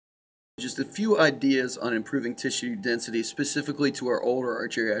Just a few ideas on improving tissue density specifically to our older or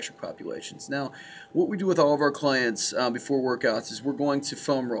geriatric populations. Now, what we do with all of our clients before workouts is we're going to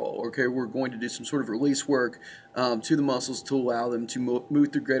foam roll, okay? We're going to do some sort of release work to the muscles to allow them to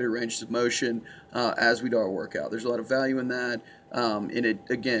move through greater ranges of motion as we do our workout. There's a lot of value in that, and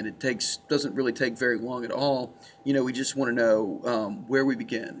it doesn't really take very long at all. We just want to know where we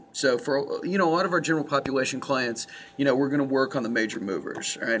begin. So for a lot of our general population clients, we're going to work on the major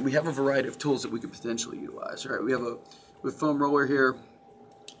movers. All right, we have a variety of tools that we could potentially utilize. All right, we have a foam roller here.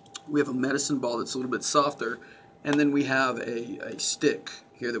 We have a medicine ball that's a little bit softer, and then we have a stick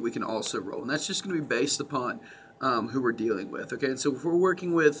here that we can also roll, and that's just going to be based upon who we're dealing with. Okay, and so if we're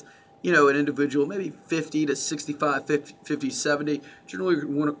working with an individual, maybe 50 to 65, 50, 70, generally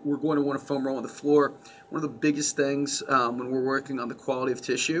we're going to want to foam roll on the floor. One of the biggest things when we're working on the quality of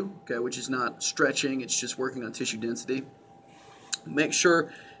tissue, okay, which is not stretching, it's just working on tissue density, make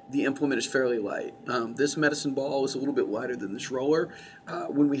sure the implement is fairly light. This medicine ball is a little bit lighter than this roller.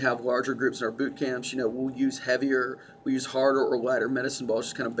 When we have larger groups in our boot camps, we'll use harder or lighter medicine balls,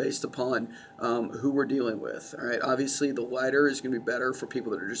 just kind of based upon who we're dealing with. All right. Obviously, the lighter is going to be better for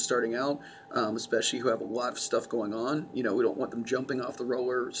people that are just starting out, especially who have a lot of stuff going on. We don't want them jumping off the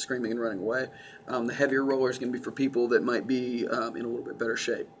roller, screaming and running away. The heavier roller is going to be for people that might be in a little bit better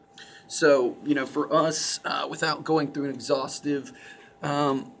shape. So, for us, without going through an exhaustive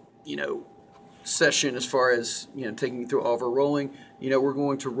session as far as, taking you through all of our rolling, we're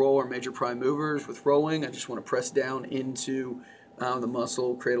going to roll our major prime movers with rolling. I just want to press down into the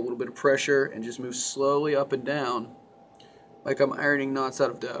muscle, create a little bit of pressure, and just move slowly up and down like I'm ironing knots out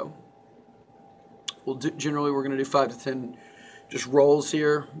of dough. Generally, we're going to do 5 to 10 just rolls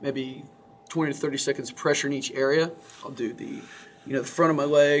here, maybe 20 to 30 seconds of pressure in each area. I'll do the front of my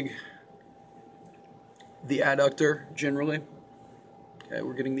leg, the adductor generally. Okay,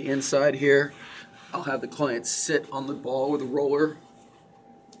 we're getting the inside here. I'll have the client sit on the ball with a roller,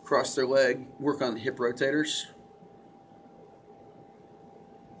 cross their leg, work on the hip rotators.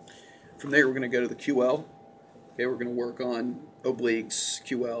 From there, we're going to go to the QL. Okay, we're going to work on obliques,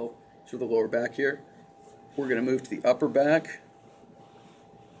 QL, to the lower back here. We're going to move to the upper back.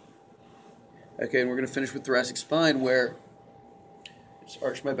 Okay, and we're going to finish with thoracic spine, where I just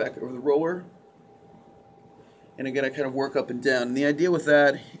arch my back over the roller. And again, I kind of work up and down. And the idea with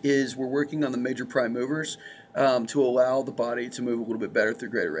that is we're working on the major prime movers to allow the body to move a little bit better through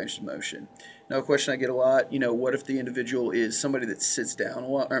greater range of motion. Now, a question I get a lot, what if the individual is somebody that sits down a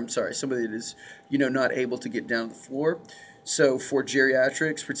lot, or I'm sorry, somebody that is, not able to get down to the floor. So for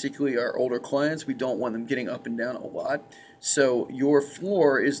geriatrics, particularly our older clients, we don't want them getting up and down a lot. So your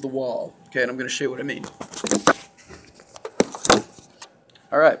floor is the wall. Okay, and I'm going to show you what I mean.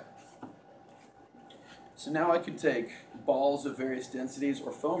 All right. So now I can take balls of various densities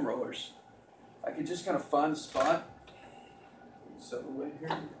or foam rollers. I can just kind of find a spot. Set the weight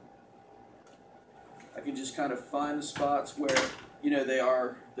here. I can just kind of find the spots where they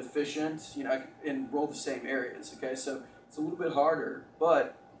are deficient. And roll the same areas. Okay, so it's a little bit harder,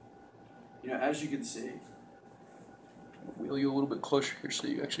 but as you can see, I'll wheel you a little bit closer here so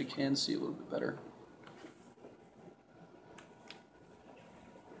you actually can see a little bit better.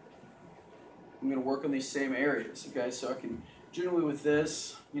 I'm going to work on these same areas, okay? So I can, generally with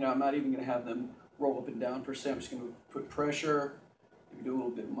this, I'm not even going to have them roll up and down per se. I'm just going to put pressure, maybe do a little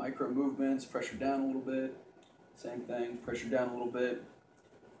bit of micro movements, pressure down a little bit, same thing, pressure down a little bit,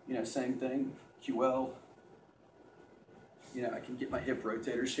 same thing, QL. I can get my hip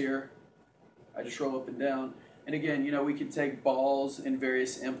rotators here. I just roll up and down. And again, we can take balls and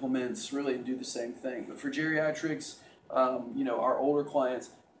various implements really and do the same thing. But for geriatrics, our older clients,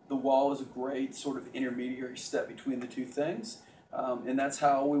 the wall is a great sort of intermediary step between the two things, and that's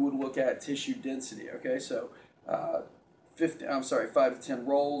how we would look at tissue density. Okay, so 5 to 10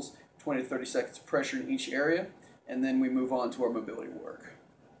 rolls, 20 to 30 seconds of pressure in each area, and then we move on to our mobility work.